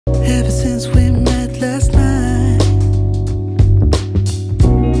ever since we met last night.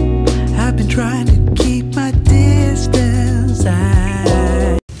 I've been trying to keep my distance.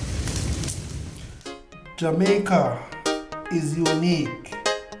 Jamaica is unique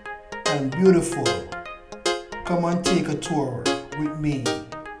and beautiful. Come and take a tour with me.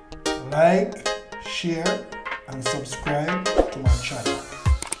 Like, share, and subscribe to my channel.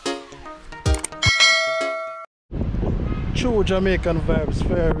 True Jamaican Vibes,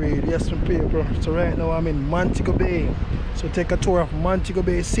 Fire Reid. Yes, my people. So right now I'm in Montego Bay. So take a tour of Montego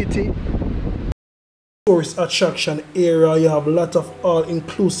Bay City. Tourist attraction area. You have a lot of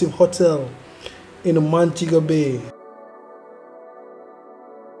all-inclusive hotel in Montego Bay.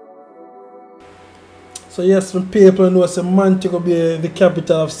 So yes, my people know that Montego Bay, the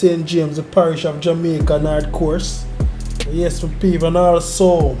capital of St. James, the parish of Jamaica, North Coast. So yes, my people, and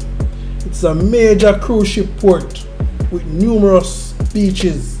also it's a major cruise ship port with numerous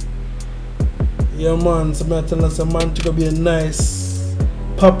beaches. Yeah man, so I'm telling you, Montego Bay nice,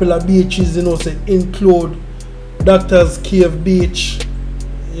 popular beaches, you know, so include Doctor's Cave Beach.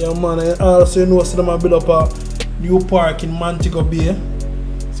 Yeah man, and also you know, so I'm build up a new park in Montego Bay.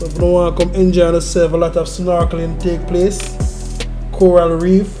 So if you don't want to come enjoy yourself, a lot of snorkeling take place. Coral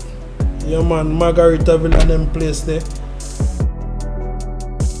Reef, yeah man, Margaritaville and them place there.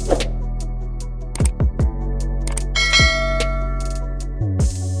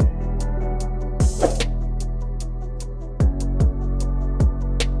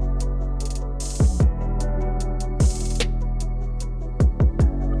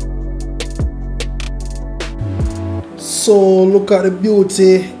 So look at the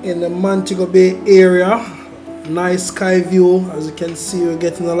beauty in the Montego Bay area. Nice sky view. As you can see, we're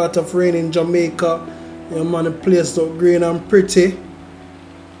getting a lot of rain in Jamaica. Yeah man, the place looks green and pretty.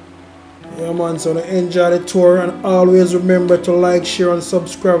 Yeah man, so enjoy the tour, and always remember to like, share and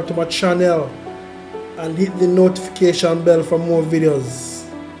subscribe to my channel and hit the notification bell for more videos.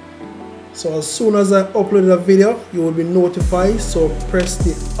 So as soon as I upload a video, you will be notified, so press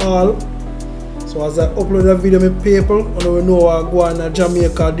the all. So as I upload a video, my people, and we know I go on to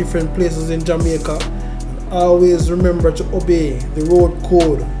Jamaica, different places in Jamaica. And always remember to obey the road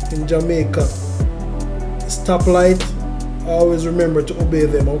code in Jamaica. Stoplight, always remember to obey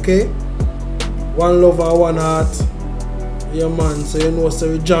them, okay? One love and one heart. Yeah man, so you know, so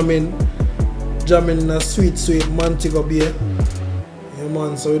we're jamming in a sweet Montego Bay. Yeah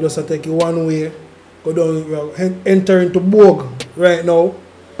man, so we just take it one way, go down, enter into Bogue right now.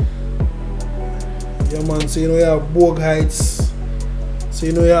 Yeah man, so you know you have Bogue Heights. So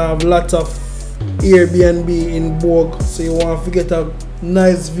you know you have a lot of Airbnb in Bogue. So you want to get a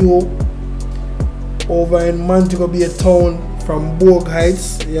nice view over in Montego Bay town from Bogue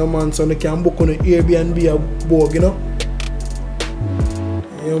Heights. Yeah man, so you can book on the Airbnb at Bogue, you know.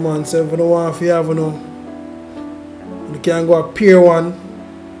 Yeah man, so if you don't want to have, you know, you can go to Pier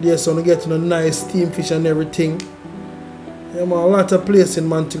 1. There so you get, you know, nice steam fish and everything. Yeah man, a lot of places in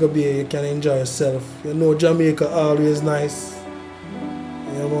Montego Bay you can enjoy yourself. You know Jamaica always nice.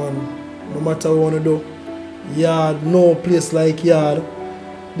 Yeah man, no matter what you want to do. Yard, no place like yard.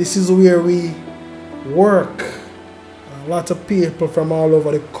 This is where we work. A lot of people from all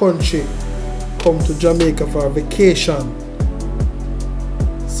over the country come to Jamaica for a vacation.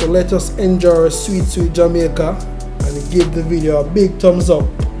 So let us enjoy sweet Jamaica and give the video a big thumbs up.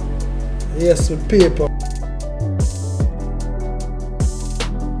 Yes, with people.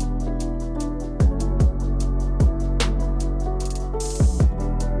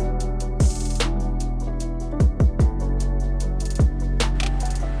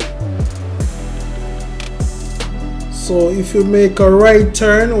 So if you make a right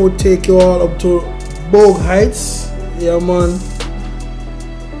turn, it will take you all up to Bogue Heights. Yeah man.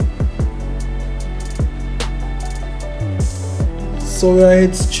 So we are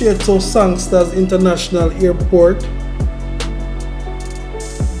heading straight to Sangsters International Airport.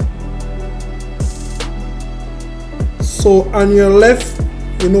 So on your left,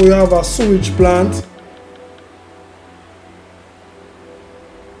 you know you have a sewage plant.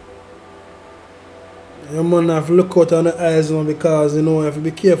 You man have to look out on the eyes now, because you know you have to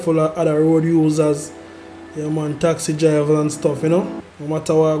be careful of other road users. Yeah man, taxi drivers and stuff, you know. No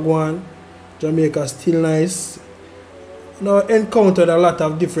matter what go on, Jamaica still nice. You know, encountered a lot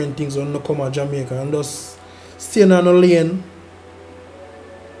of different things when you come to Jamaica, and just staying on the lane.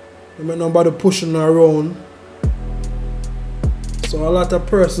 You make nobody pushing around. So a lot of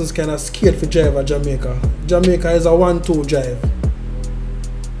persons kind of scared for drive at Jamaica. Jamaica is a 1-2 drive.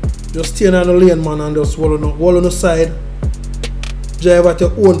 Just stay on the lane, man, and just hold on the side. Drive at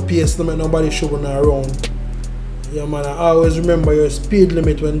your own pace, no make nobody shoving around. Yeah man, I always remember your speed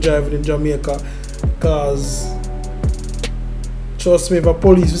limit when driving in Jamaica, because trust me, if a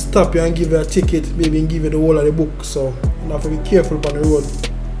police will stop you and give you a ticket, maybe and give you the whole of the book, so you have to be careful on the road.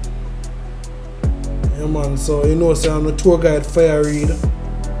 Yeah man, so you know, so I'm the tour guide Fire Reid.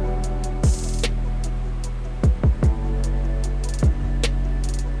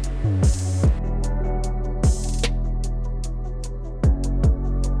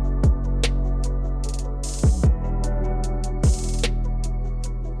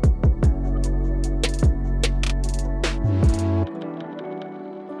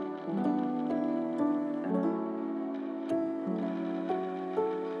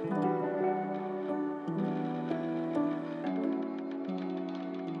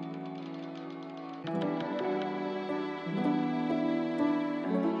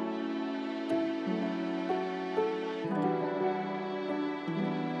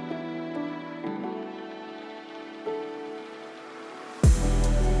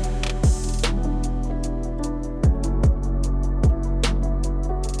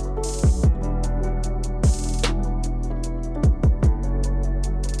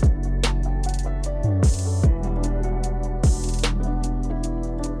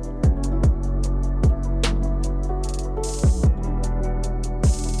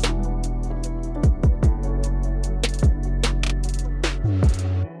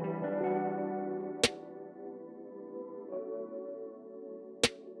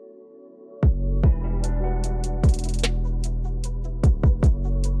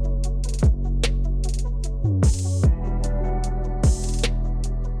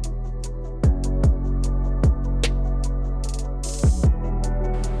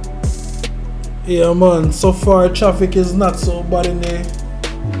 Yeah man, so far traffic is not so bad in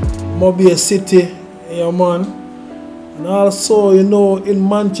the Mobile City. Yeah man. And also, you know, in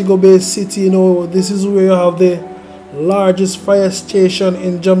Montego Bay City, you know, this is where you have the largest fire station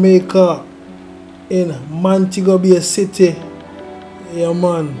in Jamaica, in Montego Bay City. Yeah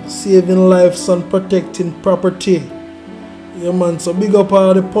man, saving lives and protecting property. Yeah man, so big up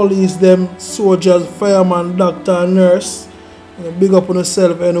all the police, them soldiers, fireman, doctor and nurse. You know, big up on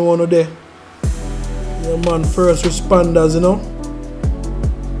yourself, anyone there. Yeah man, first responders, you know.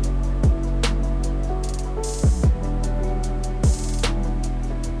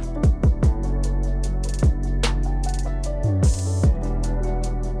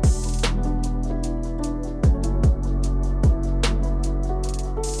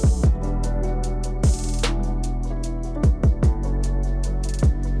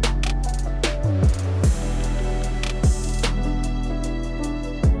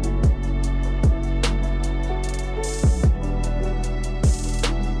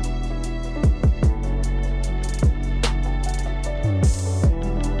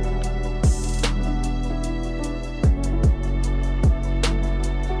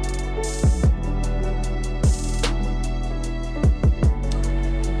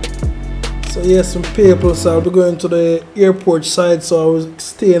 So yes, some people, so I'll be going to the airport side, so I will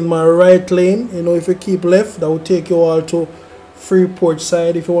stay in my right lane. You know, if you keep left, that will take you all to Freeport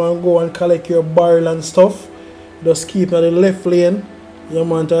side. If you want to go and collect your barrel and stuff, just keep at the left lane. Yeah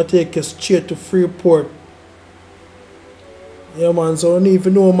man, to take you straight to Freeport. Yeah man, so if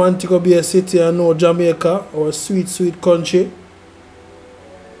you know Montego Bay City and know Jamaica, our sweet, sweet country.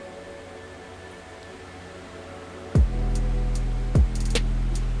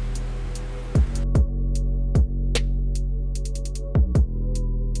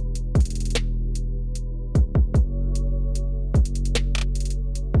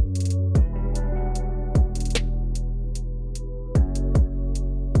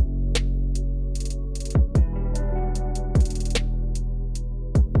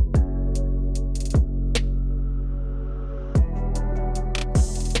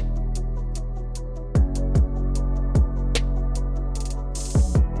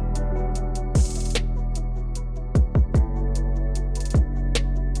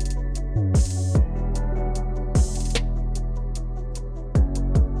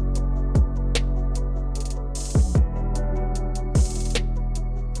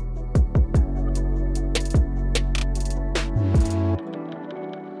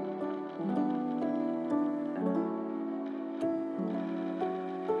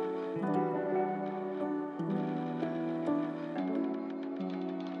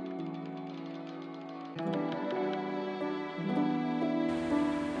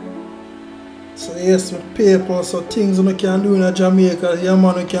 So yes, with people, so things you can do in Jamaica, yeah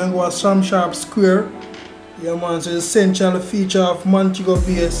man, you can go to Sam Sharp Square. Yeah man, so the central feature of Montego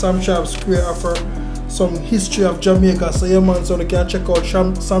Bay, Sam Sharp Square offer some history of Jamaica. So yeah man, so you can check out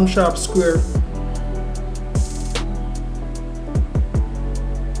Sam Sharp Square.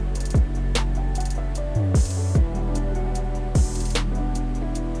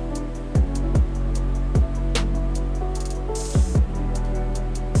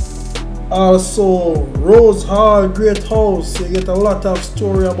 Also, Rose Hall, great house. You get a lot of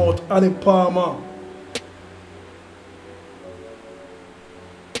story about Annie Palmer.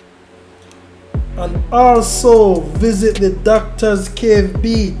 And also visit the Doctor's Cave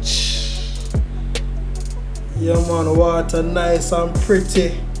Beach. Yeah man, water nice and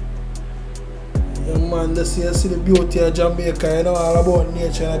pretty. Yeah man, this you see the beauty of Jamaica. You know all about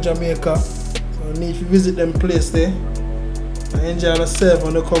nature in Jamaica. So you need to visit them place there. And enjoy yourself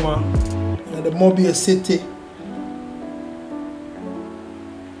when you come in the Mobile City.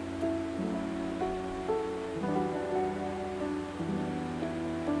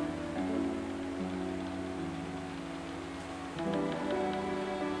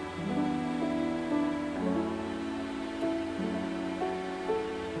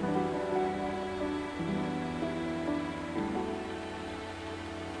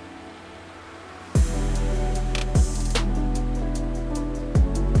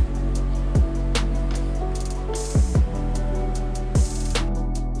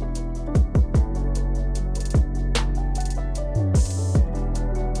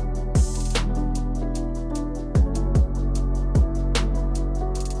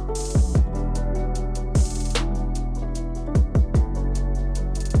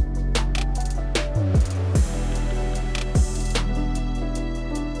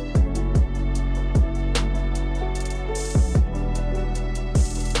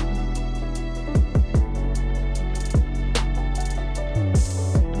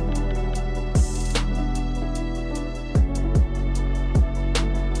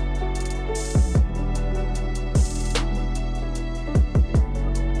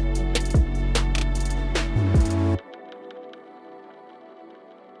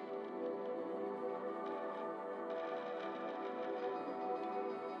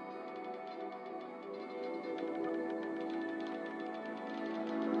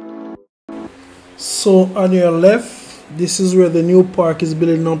 So on your left, this is where the new park is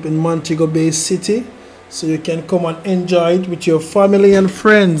building up in Montego Bay City. So you can come and enjoy it with your family and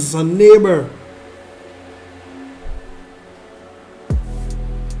friends and neighbor.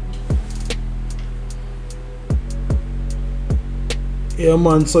 Yeah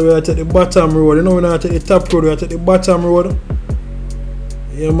man, so we are at the bottom road. You know we're not at the top road, we're at the bottom road.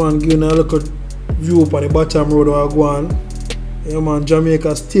 Yeah man, giving a look at view up on the bottom road where I go on. Yeah man,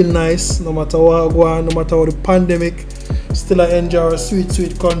 Jamaica still nice, no matter what I go on, no matter what the pandemic, still I enjoy our sweet,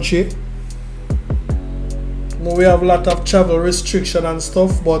 sweet country. We have a lot of travel restriction and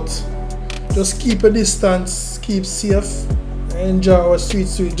stuff, but just keep a distance, keep safe, enjoy our sweet,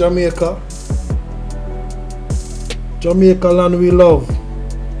 sweet Jamaica. Jamaica land we love.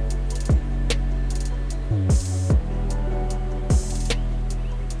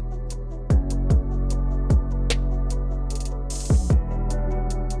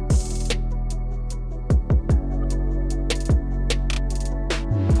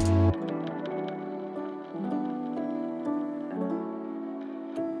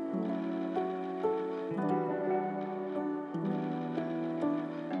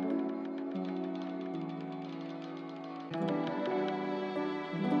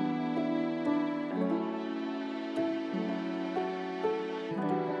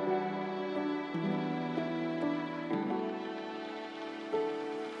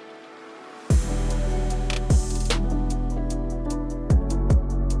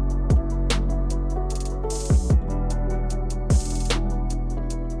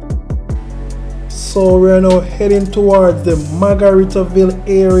 So we are now heading towards the Margaritaville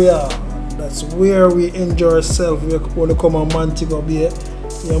area. That's where we enjoy ourselves. We want to come on Montego Bay.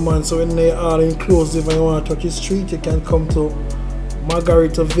 Yeah man, so when they are inclusive and you want to touch the street, you can come to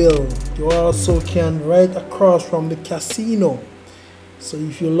Margaritaville. You also can right across from the casino. So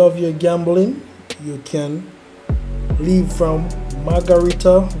if you love your gambling, you can leave from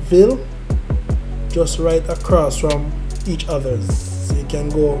Margaritaville just right across from each other's. So you can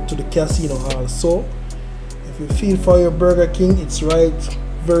go to the casino hall. So if you feel for your Burger King, it's right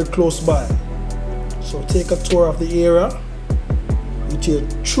very close by. So take a tour of the area with your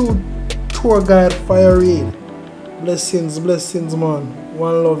true tour guide Fire Reid. Blessings, blessings man.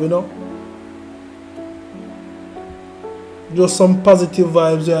 One love, you know. Just some positive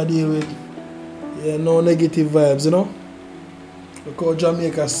vibes you deal with. Yeah, no negative vibes, you know. Look how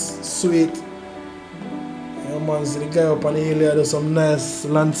Jamaica's sweet. Yeah man, see the guy up on the hill here, does some nice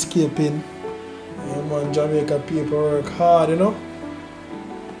landscaping. Yeah man, Jamaica people work hard, you know.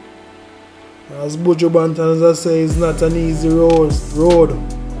 As Buju Banton say, it's not an easy road.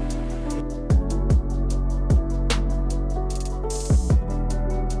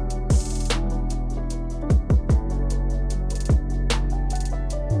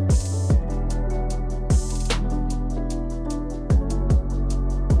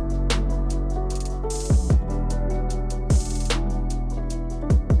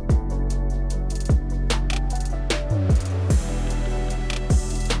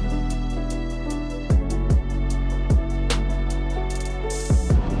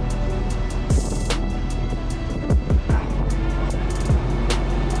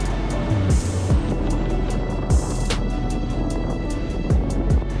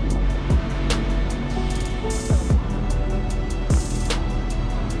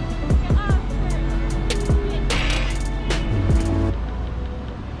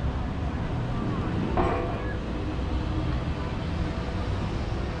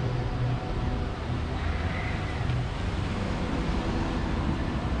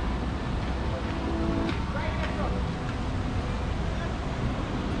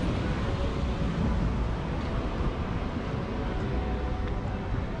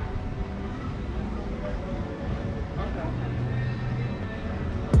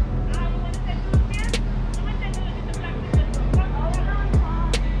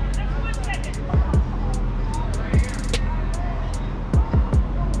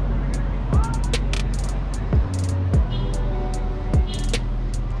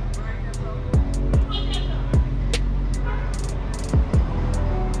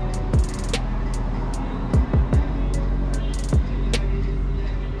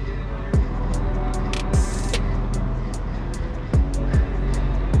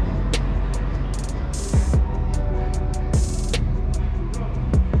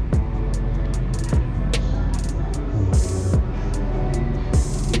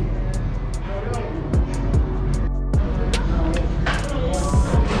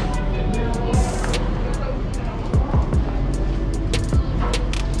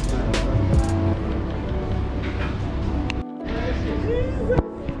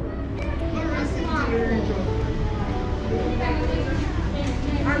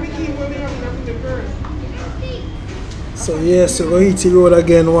 So yes, we're going to hit the road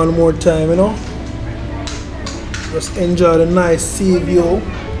again one more time, you know. Just enjoy the nice sea view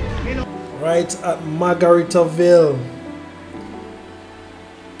right at Margaritaville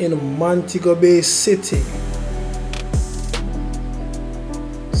in Montego Bay City.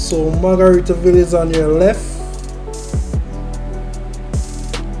 So Margaritaville is on your left,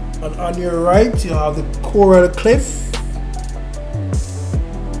 and on your right you have the Coral Cliff.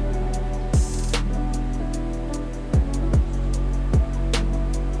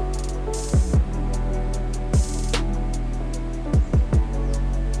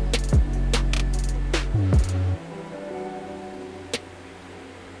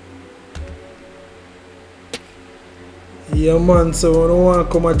 Yeah man, so when you want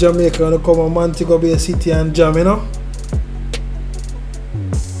to come to Jamaica, you come to Montego Bay City and jam, you know.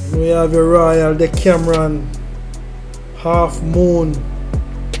 We have your Royal, the Cameron, Half Moon,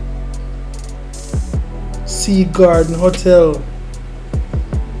 Sea Garden Hotel.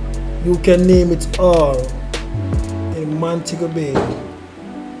 You can name it all in Montego Bay.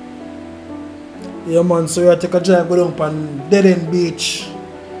 Yeah man, so you take a drive go down on Dead End Beach.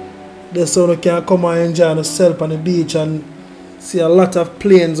 That's so you can come and enjoy yourself on the beach and see a lot of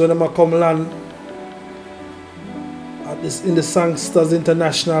planes when they come land at this in the Sangsters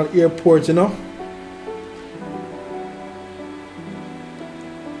International Airport, you know.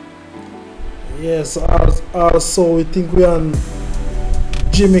 Yes, also we think we're on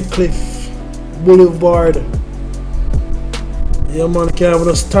Jimmy Cliff Boulevard. Yeah man, can have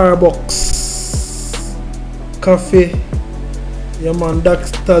a Starbucks cafe. Yeah man,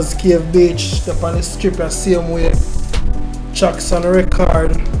 Doctor's Cave Beach, up on the strip the same way. Jackson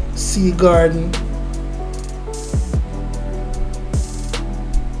Record, Sea Garden,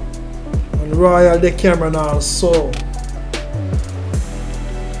 and Royal the Cameron also.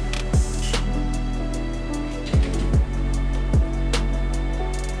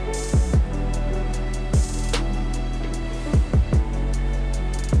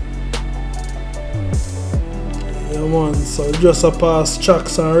 Yeah man, so just a past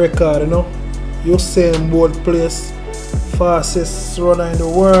Jackson Record, you know. Usain Bolt place. Fastest runner in the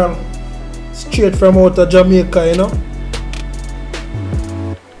world, straight from out of Jamaica, you know.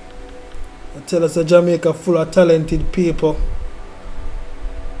 I tell us that Jamaica full of talented people.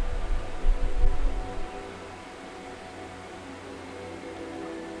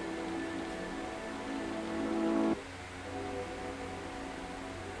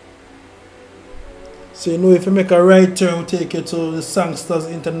 So you know, if you make a right turn, we'll take you to the Sangsters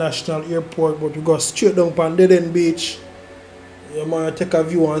International Airport, but we go straight down on Dead End Beach. You might take a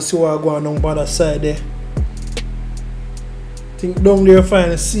view and see what's going on by the side there. I think down there you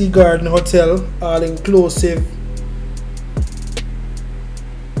find a Sea Garden Hotel, all inclusive.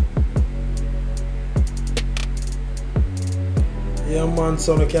 Yeah man,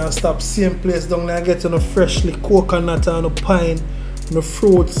 so you can stop same place down there and get the freshly coconut and the pine and the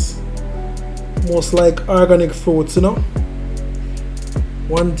fruits. Most like organic fruits, you know.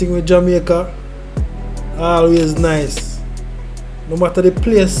 One thing with Jamaica, always nice. No matter the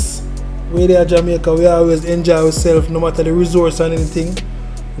place where they are Jamaica, we always enjoy ourselves. No matter the resource and anything,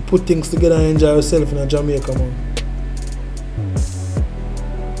 we put things together and enjoy ourselves in Jamaica, man.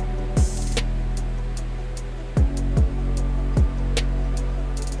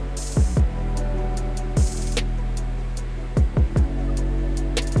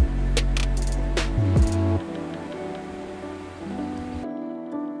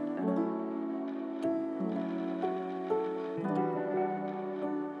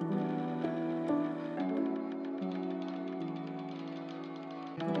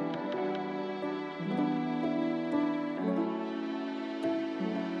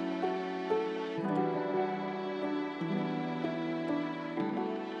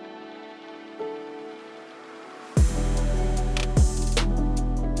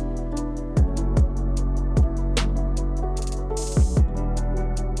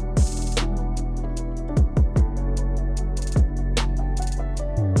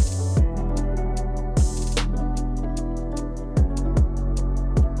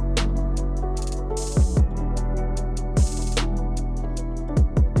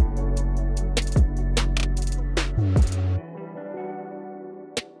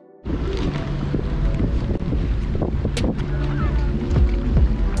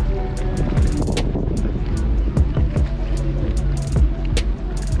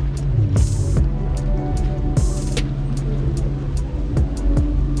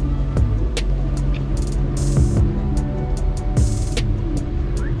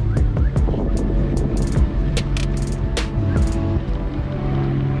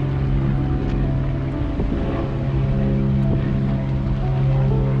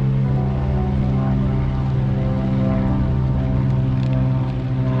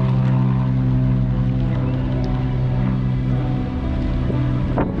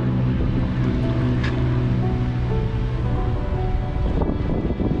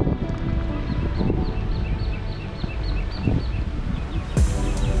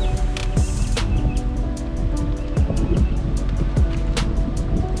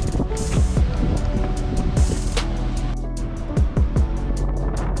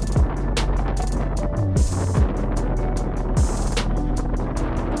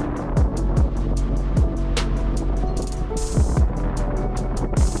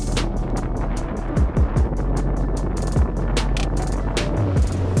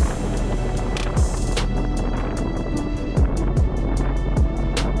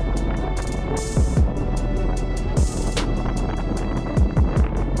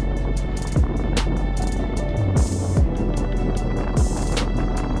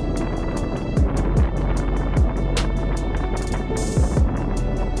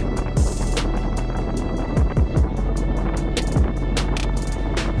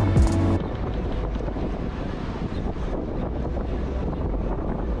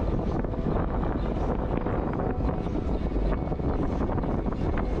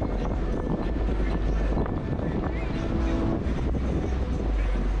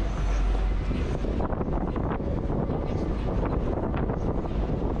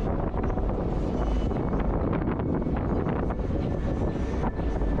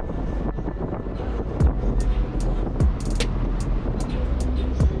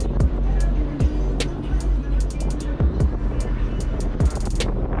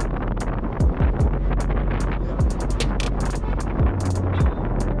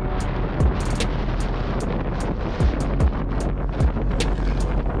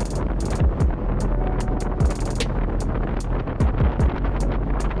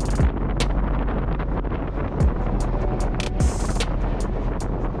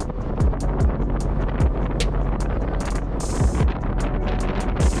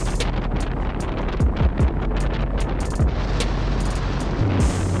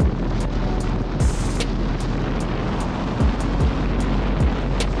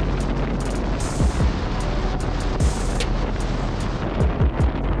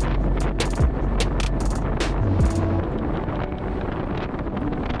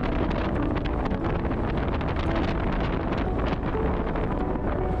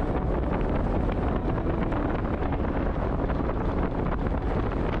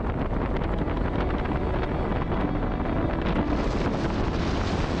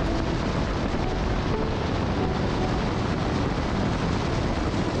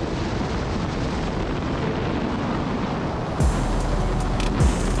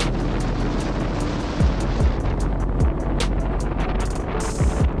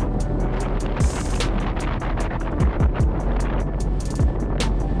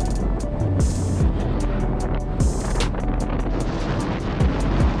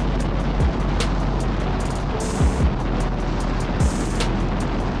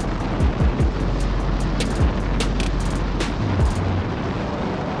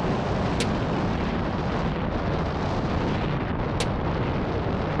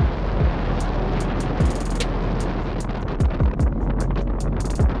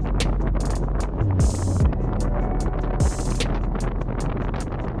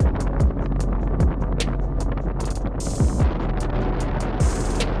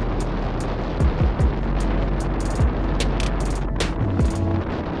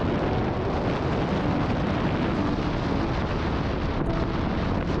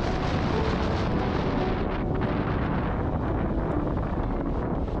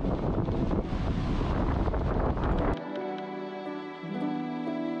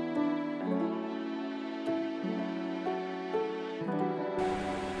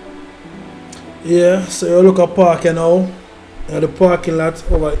 Yeah, so you look at parking now. The parking lot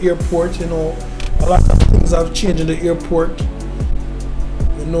over at airport, you know, a lot of things have changed in the airport.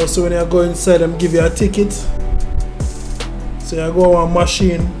 You know, so when you go inside, them give you a ticket. So you go on a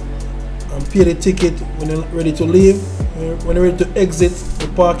machine and pay the ticket when you're ready to leave, when you're ready to exit the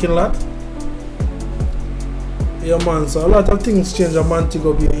parking lot. Yeah man, so a lot of things change at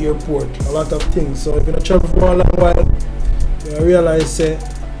Montego Bay Airport, a lot of things. So if you travel for a long while, you realize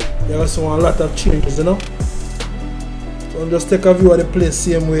you also want a lot of changes, you know. So just take a view of the place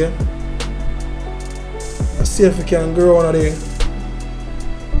same way. And see if you can go around the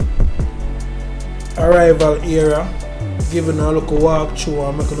arrival area, giving a look walk through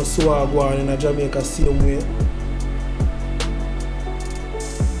and making a swag one in Jamaica same way.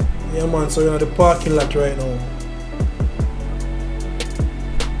 Yeah man, so you're in the parking lot right now.